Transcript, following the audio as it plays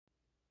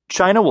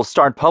China will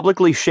start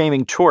publicly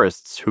shaming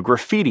tourists who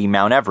graffiti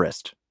Mount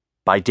Everest,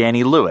 by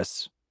Danny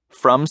Lewis,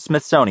 from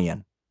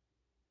Smithsonian.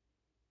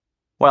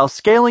 While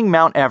scaling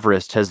Mount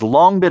Everest has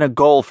long been a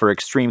goal for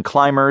extreme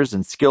climbers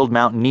and skilled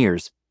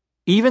mountaineers,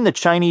 even the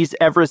Chinese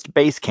Everest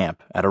base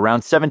camp at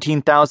around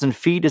 17,000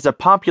 feet is a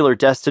popular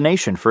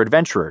destination for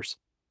adventurers.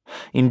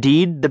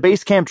 Indeed, the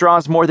base camp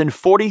draws more than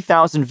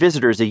 40,000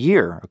 visitors a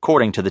year,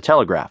 according to the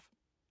Telegraph.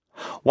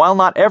 While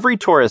not every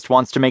tourist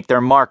wants to make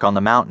their mark on the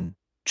mountain,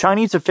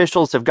 Chinese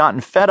officials have gotten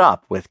fed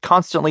up with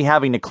constantly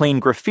having to clean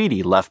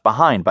graffiti left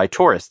behind by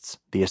tourists,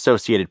 the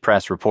Associated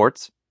Press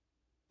reports.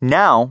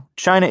 Now,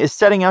 China is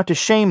setting out to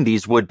shame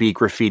these would-be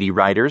graffiti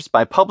writers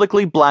by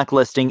publicly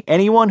blacklisting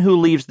anyone who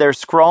leaves their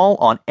scrawl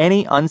on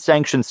any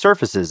unsanctioned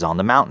surfaces on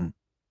the mountain.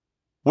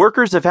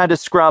 Workers have had to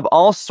scrub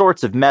all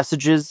sorts of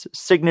messages,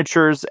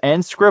 signatures,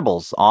 and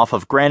scribbles off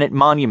of granite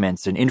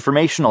monuments and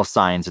informational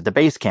signs at the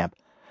base camp,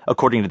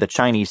 according to the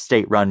Chinese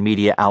state-run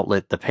media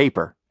outlet The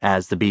Paper,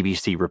 as the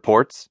BBC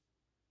reports.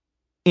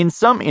 In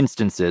some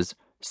instances,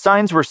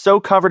 signs were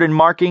so covered in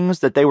markings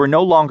that they were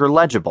no longer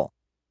legible.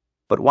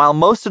 But while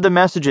most of the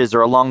messages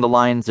are along the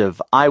lines of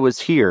 "I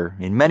was here"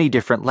 in many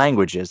different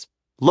languages,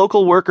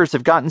 local workers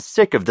have gotten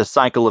sick of the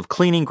cycle of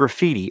cleaning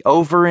graffiti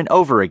over and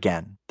over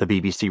again, the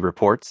BBC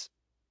reports.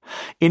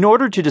 In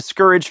order to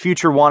discourage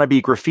future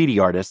wannabe graffiti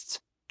artists,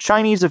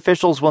 Chinese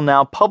officials will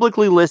now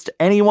publicly list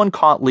anyone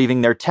caught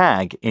leaving their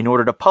tag in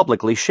order to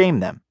publicly shame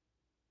them.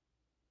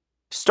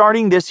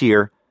 Starting this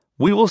year,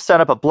 we will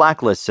set up a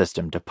blacklist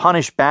system to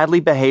punish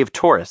badly behaved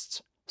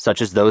tourists, such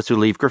as those who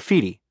leave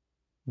graffiti.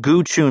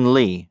 Gu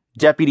Chun-li,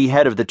 deputy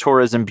head of the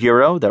tourism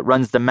bureau that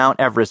runs the Mount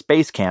Everest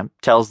base camp,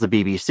 tells the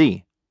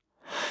BBC.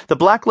 The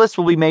blacklist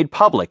will be made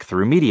public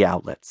through media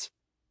outlets.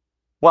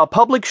 While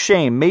public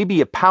shame may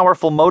be a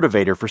powerful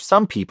motivator for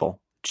some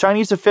people,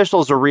 Chinese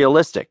officials are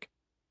realistic.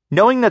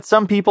 Knowing that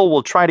some people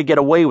will try to get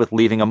away with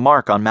leaving a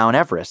mark on Mount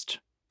Everest,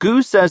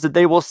 Gu says that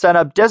they will set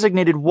up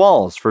designated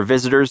walls for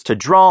visitors to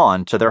draw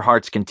on to their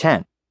heart's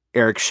content,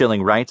 Eric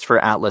Schilling writes for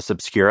Atlas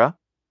Obscura.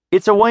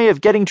 It's a way of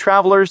getting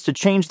travelers to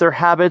change their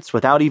habits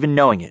without even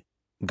knowing it,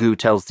 Gu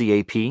tells the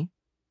AP.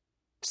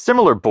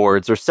 Similar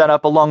boards are set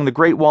up along the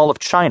Great Wall of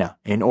China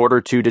in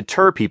order to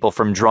deter people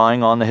from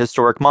drawing on the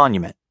historic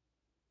monument.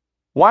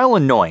 While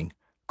annoying,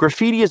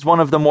 graffiti is one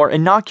of the more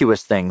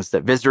innocuous things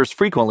that visitors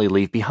frequently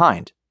leave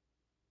behind.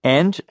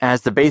 And,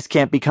 as the base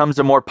camp becomes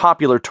a more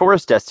popular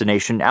tourist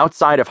destination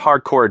outside of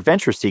hardcore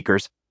adventure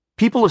seekers,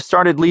 people have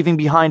started leaving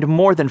behind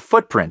more than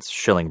footprints,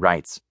 Schilling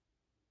writes.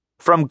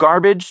 From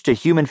garbage to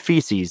human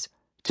feces,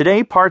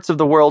 today parts of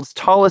the world's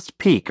tallest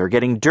peak are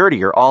getting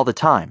dirtier all the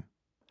time.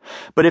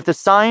 But if the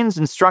signs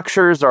and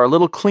structures are a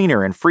little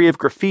cleaner and free of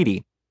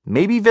graffiti,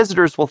 maybe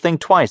visitors will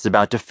think twice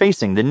about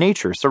defacing the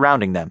nature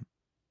surrounding them.